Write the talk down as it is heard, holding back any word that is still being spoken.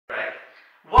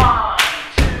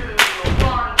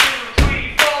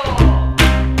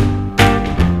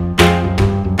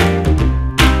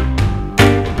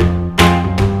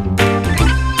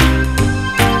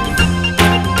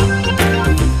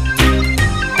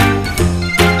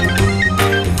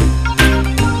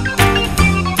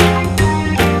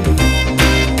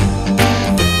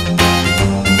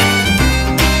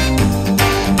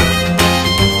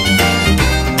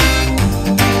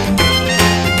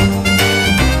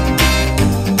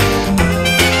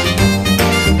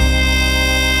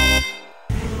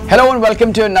Hello and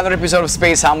welcome to another episode of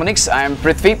Space Harmonics. I am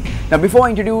Prithvi. Now before I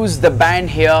introduce the band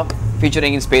here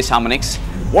featuring in Space Harmonics,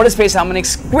 what is Space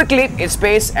Harmonics? Quickly, it's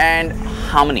space and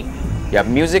harmony. You have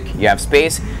music, you have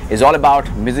space. It's all about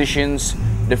musicians,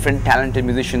 different talented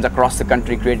musicians across the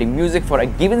country creating music for a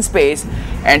given space.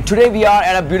 And today we are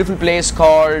at a beautiful place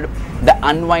called the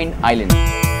Unwind Island.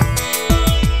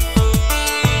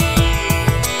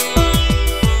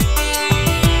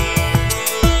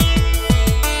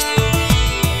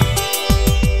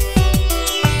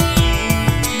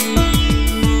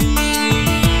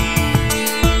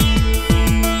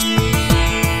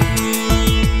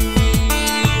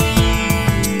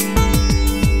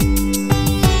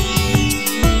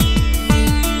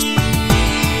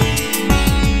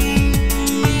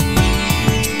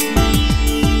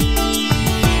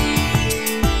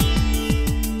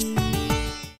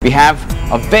 We have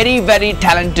a very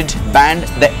talented band,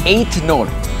 the 8th Note.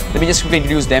 Let me just quickly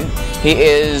introduce them. He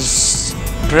is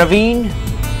Praveen,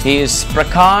 he is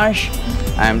Prakash,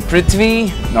 I am Prithvi,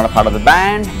 not a part of the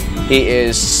band. He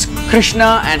is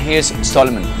Krishna and he is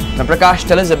Solomon. Now Prakash,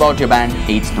 tell us about your band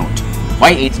 8th Note.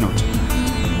 Why 8th Note?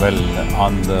 Well,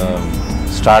 on the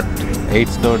start,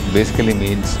 8th Note basically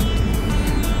means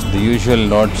the usual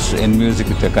notes in music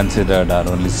which are considered are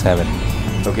only 7.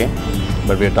 Okay.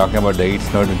 But we are talking about the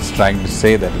 8th Note. It's trying to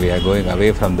say that we are going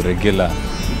away from the regular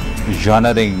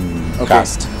genreing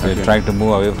cast. We are trying to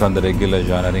move away from the regular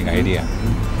genreing idea.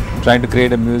 Trying to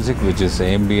create a music which is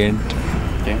ambient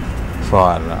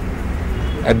for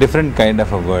a different kind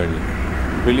of a world.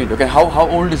 Brilliant. Okay, how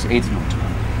old is 8th Note?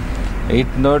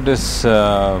 8th Note is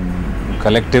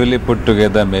collectively put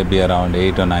together maybe around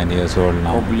 8 or 9 years old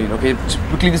now. Oh, brilliant. Okay, so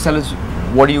quickly just tell us,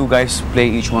 what do you guys play,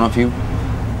 each one of you?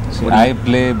 See, I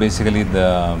play basically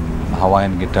the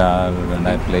Hawaiian guitar and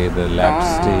I play the lap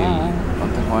steel.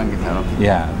 Not the Hawaiian guitar.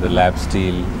 Yeah, the lap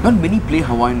steel. Not many play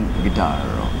Hawaiian guitar.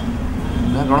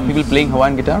 You have a lot of people playing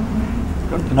Hawaiian guitar?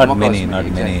 Not many in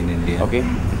India. Okay.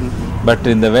 But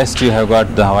in the West you have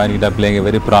got the Hawaiian guitar playing a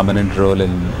very prominent role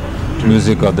in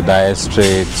music of the Dire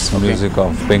Straits, music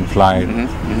of Pink Floyd,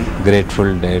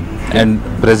 Grateful Dead. And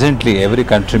presently every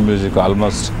country music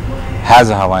almost has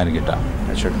a Hawaiian guitar.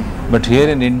 That's right. But here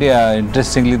in India,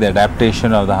 interestingly, the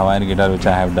adaptation of the Hawaiian guitar which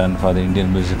I have done for the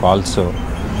Indian music also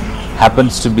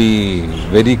happens to be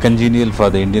very congenial for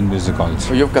the Indian music also.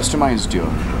 So you've customized your...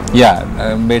 Yeah,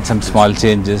 I made some small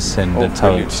changes and that's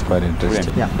brilliant. how it's quite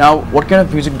interesting. Yeah. Now, what kind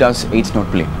of music does 8th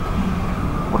Note play?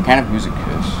 What kind of music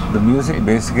is... The music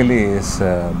basically is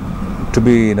to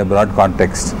be in a broad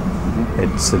context.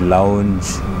 It's lounge,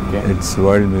 it's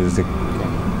world music.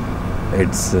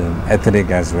 It's ethnic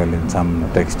as well in some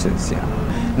textures,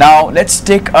 yeah. Now let's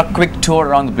take a quick tour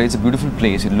around the place. It's a beautiful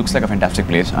place. It looks like a fantastic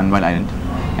place, Unwind Island.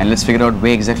 And let's figure out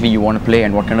where exactly you want to play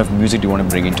and what kind of music do you want to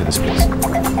bring into this place.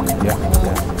 Yeah.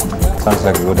 Sounds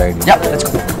like a good idea. Yeah, let's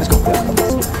go. Let's go. Yeah.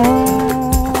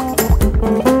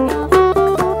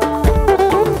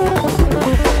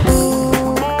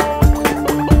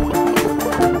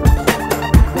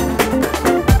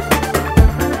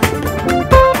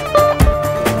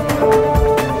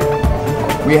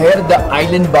 We're here at the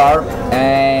Island Bar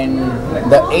and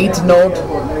the 8th Note.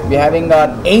 We're having our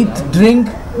 8th drink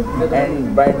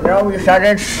and by now we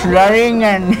started slurring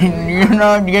and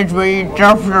it gets very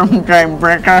tough sometimes,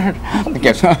 Prakash.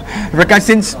 Okay, so Prakash,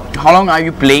 since how long are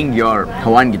you playing your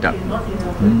Hawaiian guitar?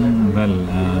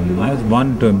 I was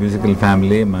born to a musical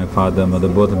family. My father and mother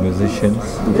both are musicians.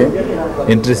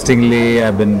 Okay. Interestingly,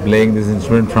 I've been playing this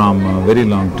instrument from a very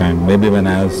long time, maybe when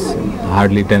I was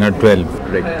hardly 10 or 12.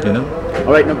 Right. You know?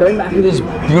 Alright, now coming back to this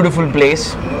beautiful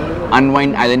place,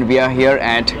 Unwind Island. We are here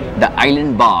at the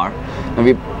Island Bar. Now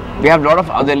we have a lot of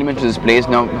other elements to this place.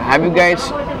 Now, have you guys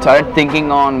started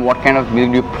thinking on what kind of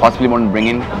music you possibly want to bring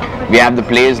in? We have the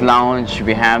Players Lounge,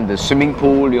 we have the swimming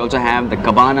pool, we also have the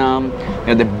cabana, we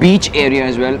have the beach area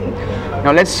as well.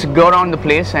 Now let's go around the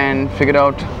place and figure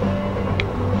out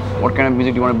what kind of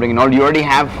music you want to bring in. Or do you already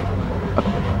have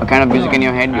a kind of music in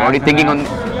your head? You're already thinking on...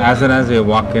 As soon as we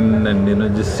walk in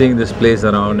and just seeing this place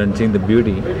around and seeing the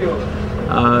beauty,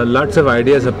 lots of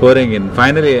ideas are pouring in.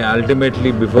 Finally,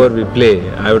 ultimately, before we play,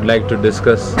 I would like to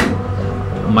discuss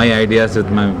my ideas with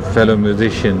my fellow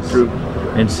musicians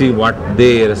and see what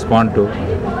they respond to.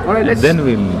 All right, let's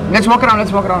walk around.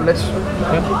 Let's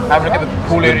have a look at the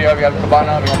pool area. We have the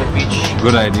cabana, we have the beach.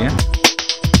 Good idea.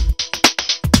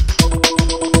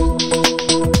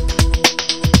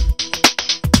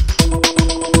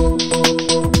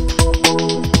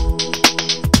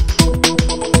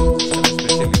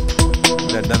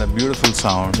 They've done a beautiful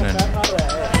sound.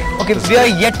 Okay, we are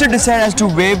yet to decide as to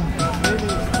where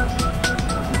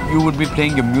you would be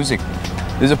playing your music.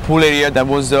 There's a pool area. That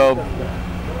was the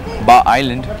bar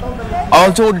island. I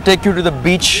also want to take you to the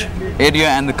beach area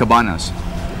and the cabanas.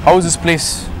 How is this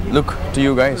place look to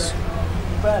you guys?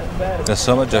 There's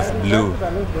so much of blue.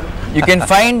 You can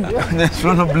find there's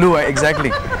no blue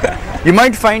exactly. You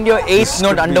might find your eighth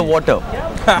note underwater.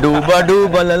 Dooba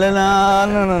dooba la la la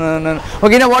na na na.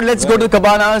 Okay, you know what? Let's go to the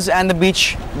cabanas and the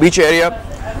beach area.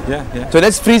 Yeah. So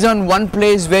let's freeze on one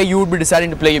place where you would be deciding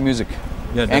to play your music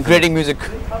and creating music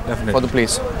for the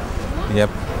place. Yep.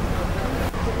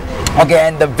 Okay,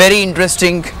 and the very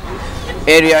interesting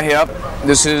area here.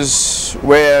 This is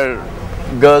where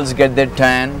girls get their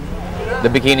tan, the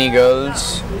bikini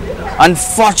girls.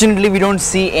 Unfortunately, we don't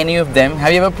see any of them.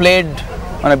 Have you ever played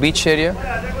on a beach area?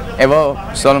 Ever,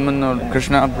 Solomon or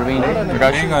Krishna, Praveen,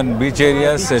 Prakash? Playing on beach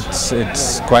areas,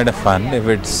 it's quite a fun if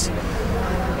it's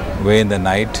way in the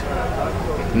night.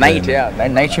 Night, yeah,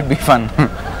 that night should be fun.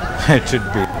 It should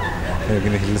be.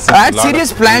 I had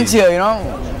serious plans here, you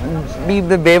know. Be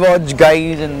the Baywatch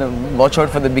guys and watch out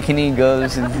for the bikini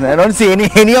girls. I don't see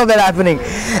any of that happening.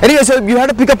 Anyway, so you have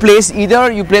to pick a place.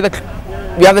 Either you play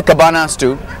we have the cabanas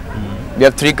too. We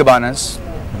have 3 cabanas.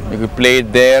 You could play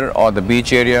it there, or the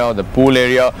beach area, or the pool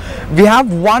area. We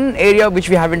have one area which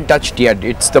we haven't touched yet.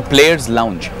 It's the players'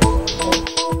 lounge.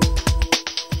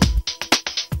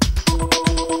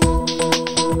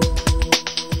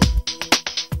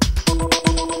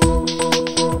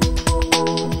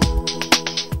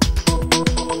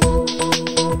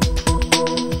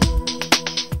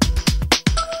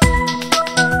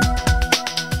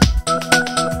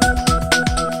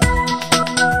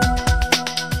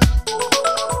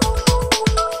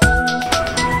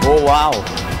 Oh wow!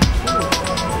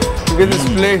 Look at this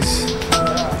place.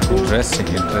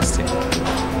 Interesting.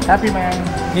 Happy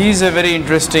man. He's a very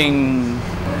interesting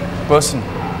person.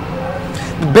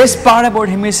 The best part about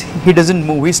him is he doesn't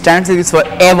move. He stands like this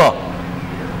forever.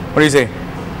 What do you say?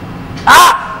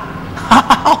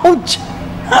 Ah! Ouch!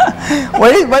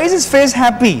 Why is his face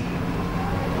happy?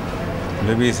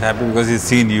 Maybe he's happy because he's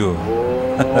seen you.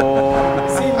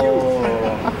 Seen you.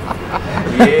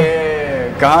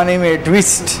 Yeah. Kahani mein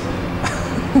twist.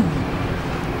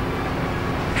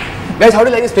 Guys, how do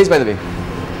you like this place, by the way?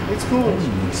 It's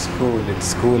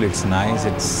cool. It's nice.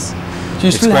 It's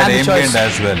still quite have the choice. ambient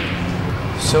as well.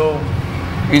 So,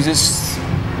 is this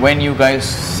when you guys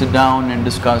sit down and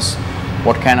discuss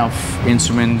what kind of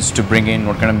instruments to bring in,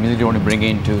 what kind of music you want to bring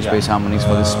in to Space Harmonies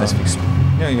for this specific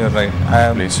Yeah, you're right.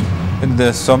 place?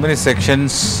 There's so many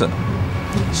sections,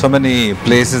 so many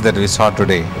places that we saw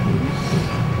today.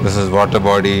 This is water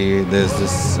body. There's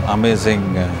this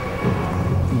amazing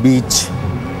beach.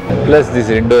 Plus these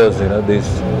windows,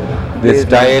 these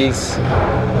tiles,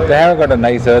 they have got a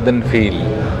nice earthen feel.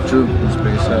 True.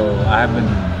 So I have been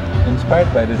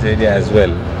inspired by this area as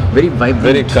well. Very vibrant.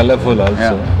 Very colorful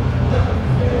also.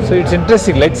 Yeah. So it's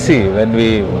interesting. Let's see, when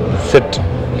we sit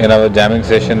in our jamming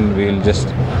session, we'll just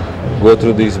go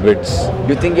through these bits. Do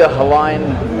you think your Hawaiian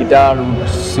guitar would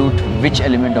suit which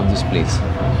element of this place?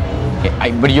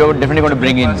 But you're definitely going to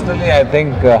bring in. Personally, I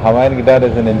think Hawaiian guitar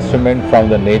is an instrument from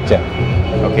the nature.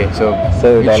 Okay, so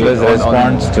it always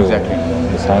responds to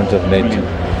the sounds of nature.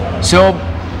 So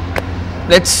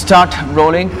let's start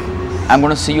rolling. I'm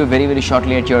going to see you very, very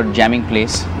shortly at your jamming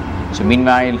place. So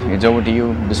meanwhile, it's over to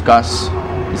you. Discuss,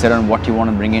 decide on what you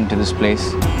want to bring into this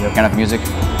place, your kind of music.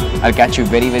 I'll catch you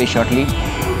very, very shortly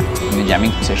in the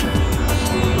jamming session.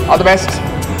 All the best.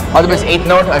 All the best. 8th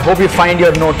note. I hope you find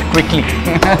your note quickly.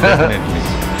 Definitely.